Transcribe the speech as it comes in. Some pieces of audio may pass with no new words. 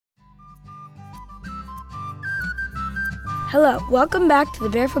Hello, welcome back to the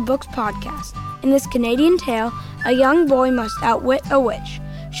Barefoot Books podcast. In this Canadian tale, a young boy must outwit a witch.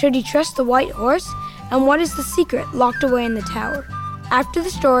 Should he trust the white horse? And what is the secret locked away in the tower? After the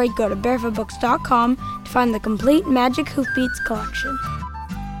story, go to barefootbooks.com to find the complete Magic Hoofbeats collection.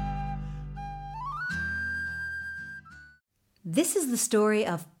 This is the story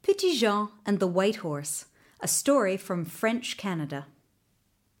of Petit Jean and the White Horse, a story from French Canada.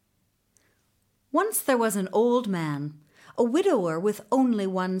 Once there was an old man, a widower with only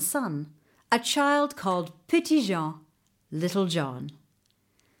one son, a child called Petit Jean, Little John.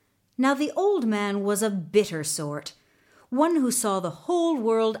 Now the old man was a bitter sort, one who saw the whole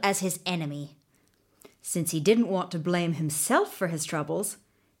world as his enemy. Since he didn't want to blame himself for his troubles,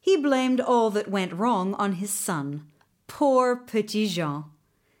 he blamed all that went wrong on his son, poor Petit Jean.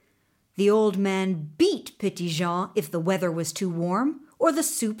 The old man beat Petit Jean if the weather was too warm or the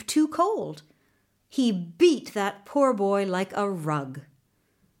soup too cold. He beat that poor boy like a rug.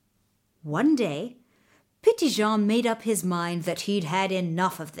 One day, Petit Jean made up his mind that he'd had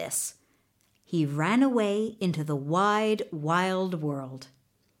enough of this. He ran away into the wide, wild world.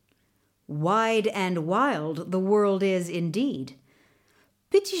 Wide and wild the world is indeed.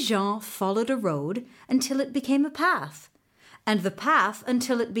 Petit Jean followed a road until it became a path, and the path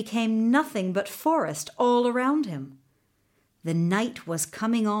until it became nothing but forest all around him. The night was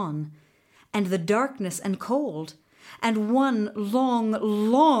coming on, and the darkness and cold, and one long,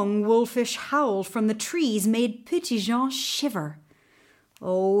 long wolfish howl from the trees made Petit Jean shiver.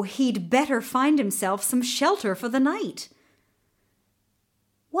 Oh, he'd better find himself some shelter for the night.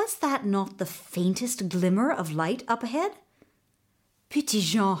 Was that not the faintest glimmer of light up ahead? Petit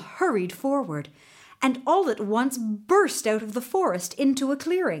Jean hurried forward, and all at once burst out of the forest into a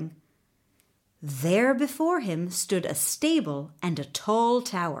clearing. There before him stood a stable and a tall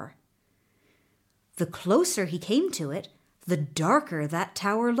tower. The closer he came to it, the darker that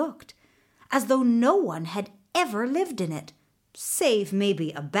tower looked, as though no one had ever lived in it, save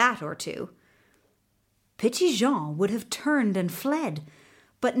maybe a bat or two. Petit Jean would have turned and fled,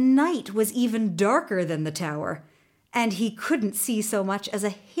 but night was even darker than the tower, and he couldn't see so much as a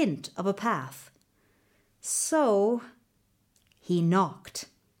hint of a path. So he knocked.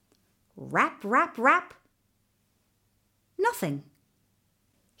 Rap, rap, rap. Nothing.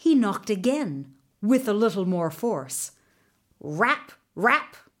 He knocked again, with a little more force. Rap,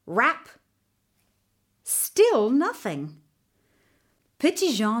 rap, rap. Still nothing.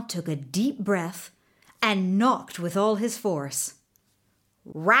 Petit Jean took a deep breath and knocked with all his force.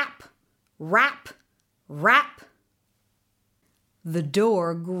 Rap, rap, rap. The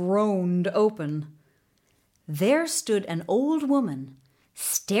door groaned open. There stood an old woman,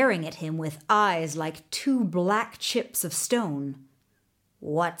 staring at him with eyes like two black chips of stone.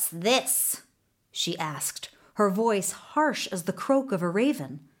 "What's this?" she asked, her voice harsh as the croak of a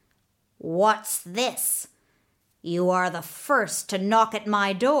raven. "What's this? You are the first to knock at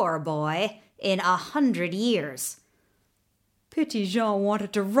my door, boy, in 100 years. Petit Jean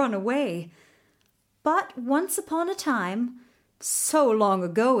wanted to run away. But once upon a time, so long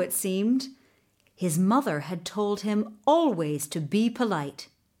ago it seemed, his mother had told him always to be polite.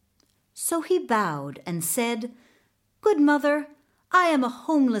 So he bowed and said, "Good mother, I am a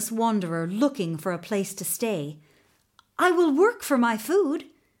homeless wanderer looking for a place to stay. I will work for my food,"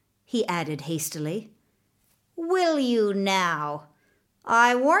 he added hastily. "Will you now?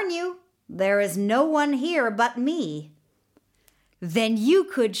 I warn you, there is no one here but me." "Then you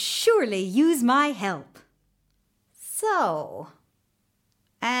could surely use my help." "So,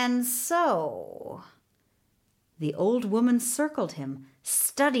 and so." The old woman circled him,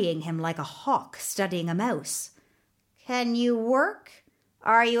 studying him like a hawk studying a mouse. "Can you work?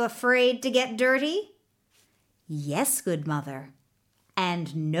 Are you afraid to get dirty?" "Yes, good mother."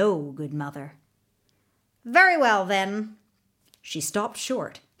 "And no, good mother." "Very well, then." She stopped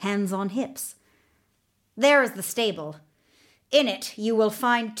short, hands on hips. "There is the stable. In it you will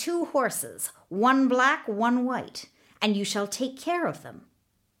find 2 horses, one black, one white, and you shall take care of them.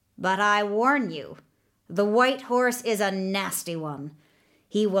 But I warn you, the white horse is a nasty one.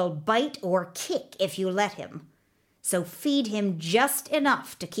 He will bite or kick if you let him. So feed him just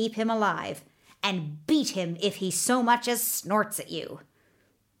enough to keep him alive, and beat him if he so much as snorts at you.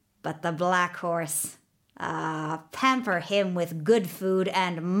 But the black horse, pamper him with good food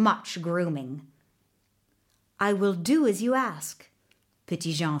and much grooming." "I will do as you ask,"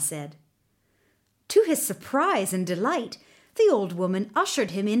 Petit Jean said. To his surprise and delight, the old woman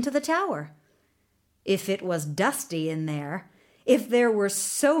ushered him into the tower. If it was dusty in there, if there were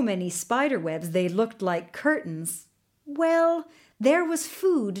so many spider webs they looked like curtains, well, there was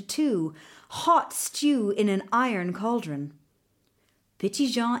food too, hot stew in an iron cauldron.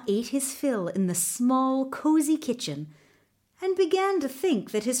 Petit-Jean ate his fill in the small, cozy kitchen and began to think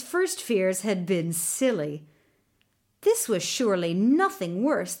that his first fears had been silly. This was surely nothing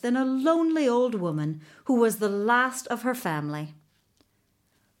worse than a lonely old woman who was the last of her family.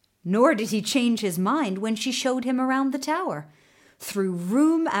 Nor did he change his mind when she showed him around the tower, through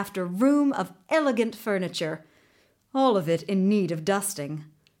room after room of elegant furniture, all of it in need of dusting.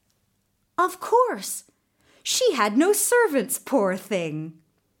 Of course! She had no servants, poor thing.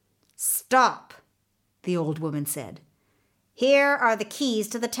 "Stop," the old woman said. "Here are the keys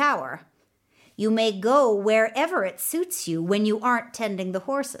to the tower. You may go wherever it suits you when you aren't tending the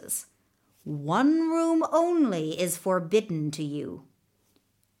horses. One room only is forbidden to you."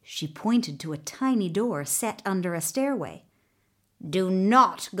 She pointed to a tiny door set under a stairway. "Do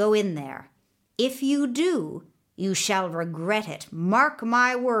not go in there. If you do, you shall regret it. Mark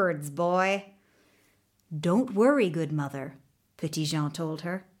my words, boy." "Don't worry, good mother," Petit-Jean told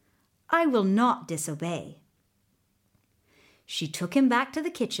her. "I will not disobey." She took him back to the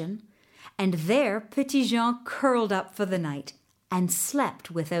kitchen, and there Petit-Jean curled up for the night and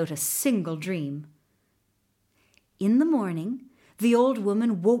slept without a single dream. In the morning, the old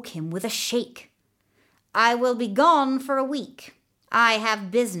woman woke him with a shake. "I will be gone for a week. I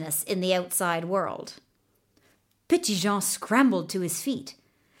have business in the outside world." Petit-Jean scrambled to his feet.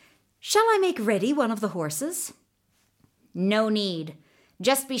 "Shall I make ready one of the horses?" "No need.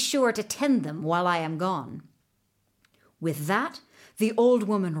 Just be sure to tend them while I am gone." With that, the old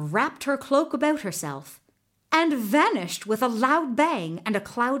woman wrapped her cloak about herself and vanished with a loud bang and a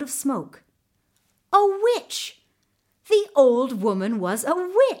cloud of smoke. A witch! The old woman was a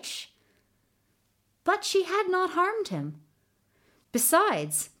witch! But she had not harmed him.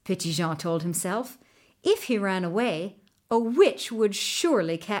 Besides, Petit-Jean told himself, if he ran away, a witch would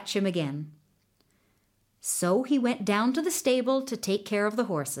surely catch him again. So he went down to the stable to take care of the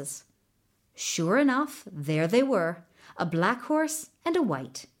horses. Sure enough, there they were, a black horse and a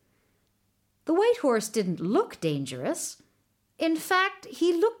white. The white horse didn't look dangerous. In fact,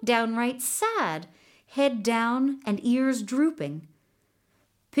 he looked downright sad, head down and ears drooping.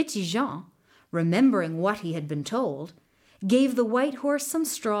 Petit-Jean, remembering what he had been told, gave the white horse some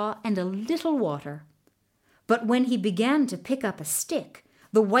straw and a little water. But when he began to pick up a stick,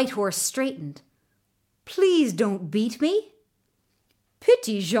 the white horse straightened. "Please don't beat me."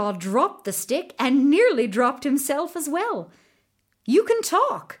 Petit-Jean dropped the stick and nearly dropped himself as well. "You can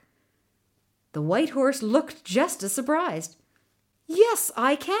talk." The white horse looked just as surprised. "Yes,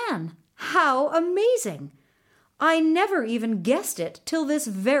 I can. How amazing! I never even guessed it till this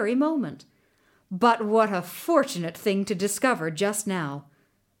very moment. But what a fortunate thing to discover just now,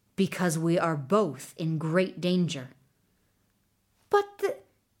 because we are both in great danger." "But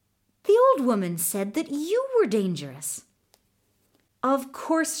the old woman said that you were dangerous." "Of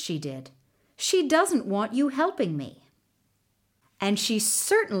course she did. She doesn't want you helping me. And she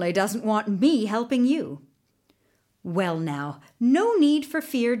certainly doesn't want me helping you. Well now, no need for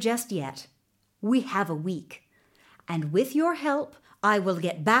fear just yet. We have a week, and with your help I will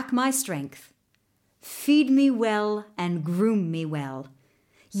get back my strength. Feed me well and groom me well.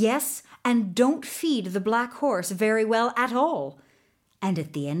 Yes, and don't feed the black horse very well at all. And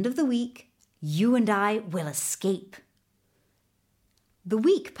at the end of the week, you and I will escape." The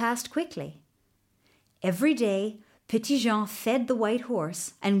week passed quickly. Every day, Petit-Jean fed the white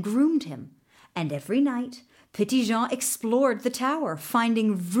horse and groomed him, and every night Petit-Jean explored the tower,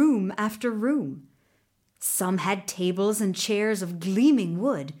 finding room after room. Some had tables and chairs of gleaming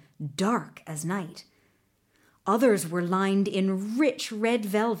wood, dark as night. Others were lined in rich red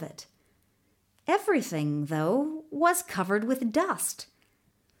velvet. Everything, though, was covered with dust.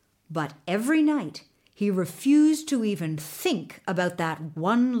 But every night he refused to even think about that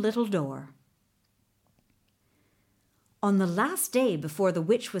one little door. On the last day before the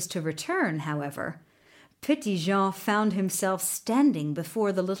witch was to return, however, Petit-Jean found himself standing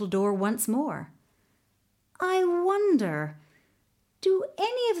before the little door once more. "I wonder, do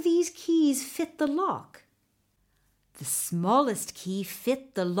any of these keys fit the lock?" The smallest key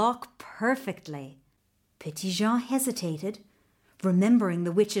fit the lock perfectly. Petit-Jean hesitated, remembering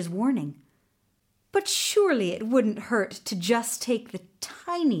the witch's warning. But surely it wouldn't hurt to just take the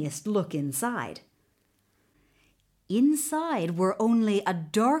tiniest look inside. Inside were only a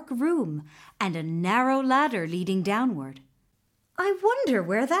dark room and a narrow ladder leading downward. "I wonder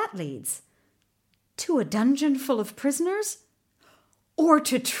where that leads. To a dungeon full of prisoners? Or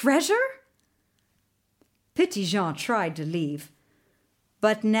to treasure?" Petit-Jean tried to leave,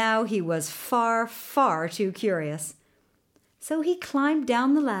 but now he was far, far too curious. So he climbed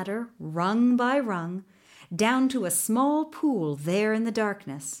down the ladder, rung by rung, down to a small pool there in the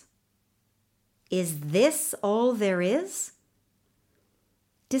darkness. Is this all there is?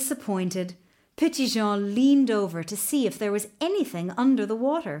 Disappointed, Petit-Jean leaned over to see if there was anything under the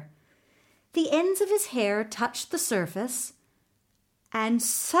water. The ends of his hair touched the surface, and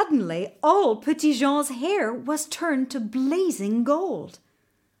suddenly all Petit-Jean's hair was turned to blazing gold.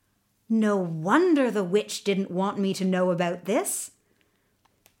 No wonder the witch didn't want me to know about this.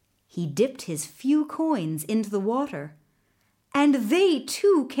 He dipped his few coins into the water, and they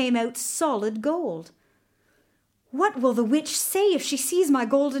too came out solid gold. What will the witch say if she sees my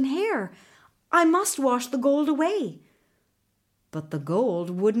golden hair? I must wash the gold away. But the gold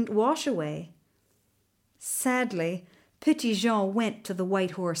wouldn't wash away. Sadly, Petit-Jean went to the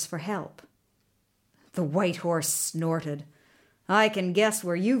white horse for help. The white horse snorted. I can guess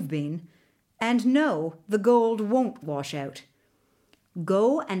where you've been. And no, the gold won't wash out.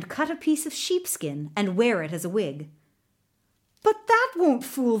 Go and cut a piece of sheepskin and wear it as a wig. But that won't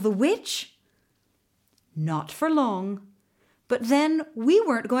fool the witch. Not for long. But then we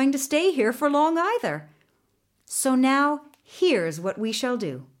weren't going to stay here for long either. So now here's what we shall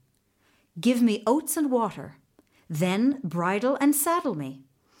do. Give me oats and water. Then bridle and saddle me.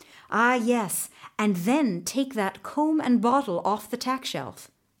 Ah, yes, and then take that comb and bottle off the tack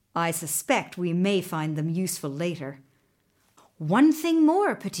shelf. I suspect we may find them useful later. One thing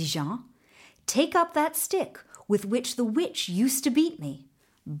more, Petit-Jean. Take up that stick with which the witch used to beat me.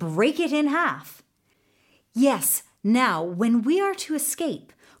 Break it in half. Yes, now, when we are to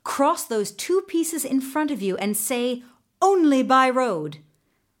escape, cross those two pieces in front of you and say, only by road.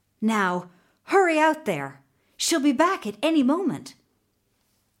 Now, hurry out there. She'll be back at any moment.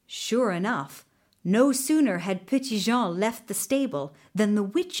 Sure enough, no sooner had Petit-Jean left the stable than the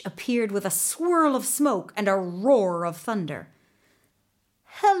witch appeared with a swirl of smoke and a roar of thunder.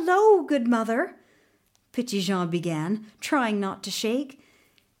 Hello, good mother, Petit-Jean began, trying not to shake.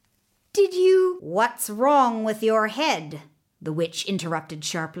 Did you— What's wrong with your head? The witch interrupted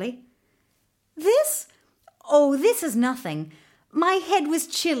sharply. This? Oh, this is nothing. My head was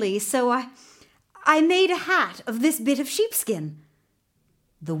chilly, so I made a hat of this bit of sheepskin.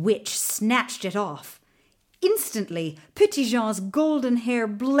 The witch snatched it off. Instantly, Petit-Jean's golden hair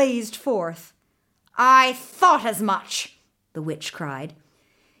blazed forth. I thought as much, the witch cried.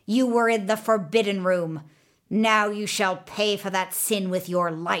 You were in the forbidden room. Now you shall pay for that sin with your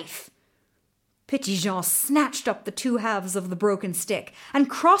life. Petit-Jean snatched up the two halves of the broken stick and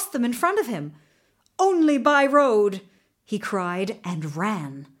crossed them in front of him. Only by road, he cried and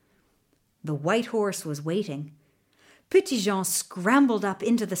ran. The white horse was waiting. Petit-Jean scrambled up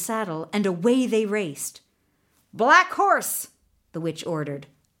into the saddle and away they raced. Black horse, the witch ordered.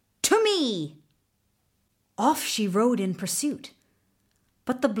 To me! Off she rode in pursuit.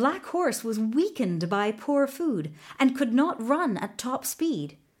 But the black horse was weakened by poor food and could not run at top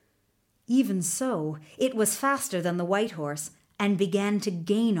speed. Even so, it was faster than the white horse and began to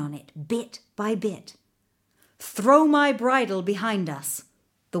gain on it bit by bit. Throw my bridle behind us,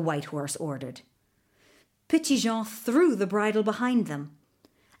 the white horse ordered. Petit-Jean threw the bridle behind them.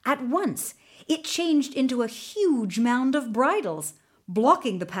 At once, it changed into a huge mound of bridles,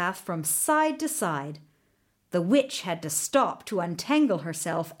 blocking the path from side to side. The witch had to stop to untangle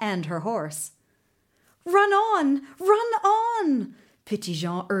herself and her horse. Run on,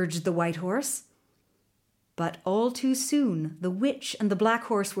 Petit-Jean urged the white horse. But all too soon, the witch and the black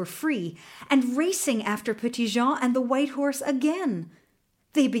horse were free and racing after Petit-Jean and the white horse again.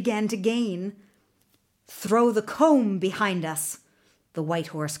 They began to gain. Throw the comb behind us, the white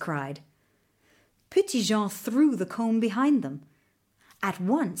horse cried. Petit-Jean threw the comb behind them. At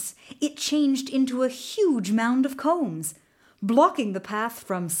once, it changed into a huge mound of combs, blocking the path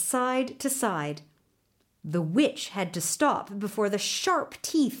from side to side. The witch had to stop before the sharp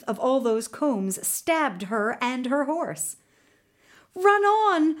teeth of all those combs stabbed her and her horse. Run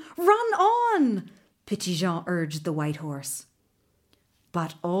on, Petit-Jean urged the white horse.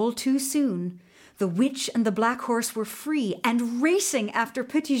 But all too soon, the witch and the black horse were free and racing after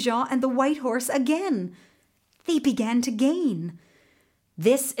Petit-Jean and the white horse again. They began to gain.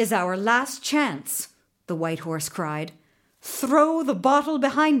 This is our last chance, the white horse cried. Throw the bottle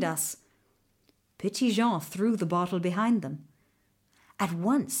behind us. Petit-Jean threw the bottle behind them. At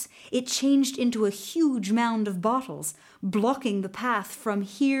once, it changed into a huge mound of bottles, blocking the path from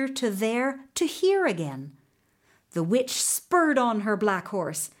here to there to here again. The witch spurred on her black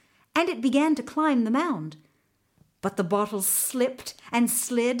horse, and it began to climb the mound. But the bottles slipped and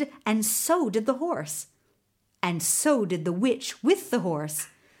slid, and so did the horse. And so did the witch with the horse.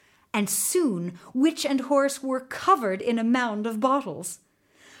 And soon witch and horse were covered in a mound of bottles.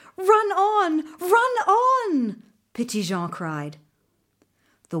 Run on! Run on! Petit-Jean cried.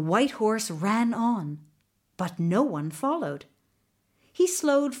 The white horse ran on, but no one followed. He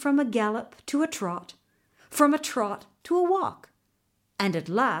slowed from a gallop to a trot, from a trot to a walk, and at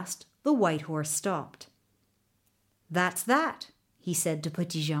last the white horse stopped. That's that, he said to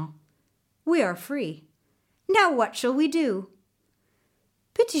Petit-Jean. We are free. Now what shall we do?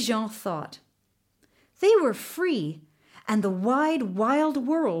 Petit-Jean thought. They were free, and the wide, wild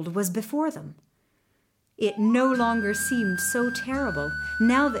world was before them. It no longer seemed so terrible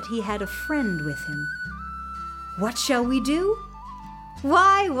now that he had a friend with him. What shall we do?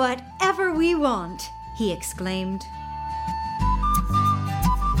 Why, whatever we want, he exclaimed.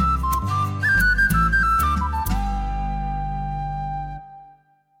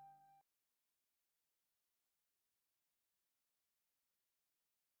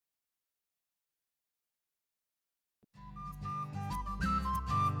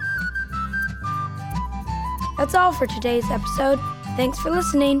 That's all for today's episode. Thanks for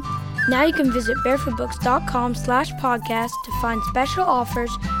listening. Now you can visit barefootbooks.com/podcast to find special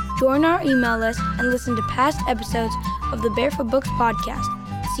offers, join our email list, and listen to past episodes of the Barefoot Books podcast.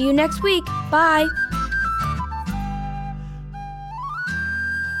 See you next week. Bye.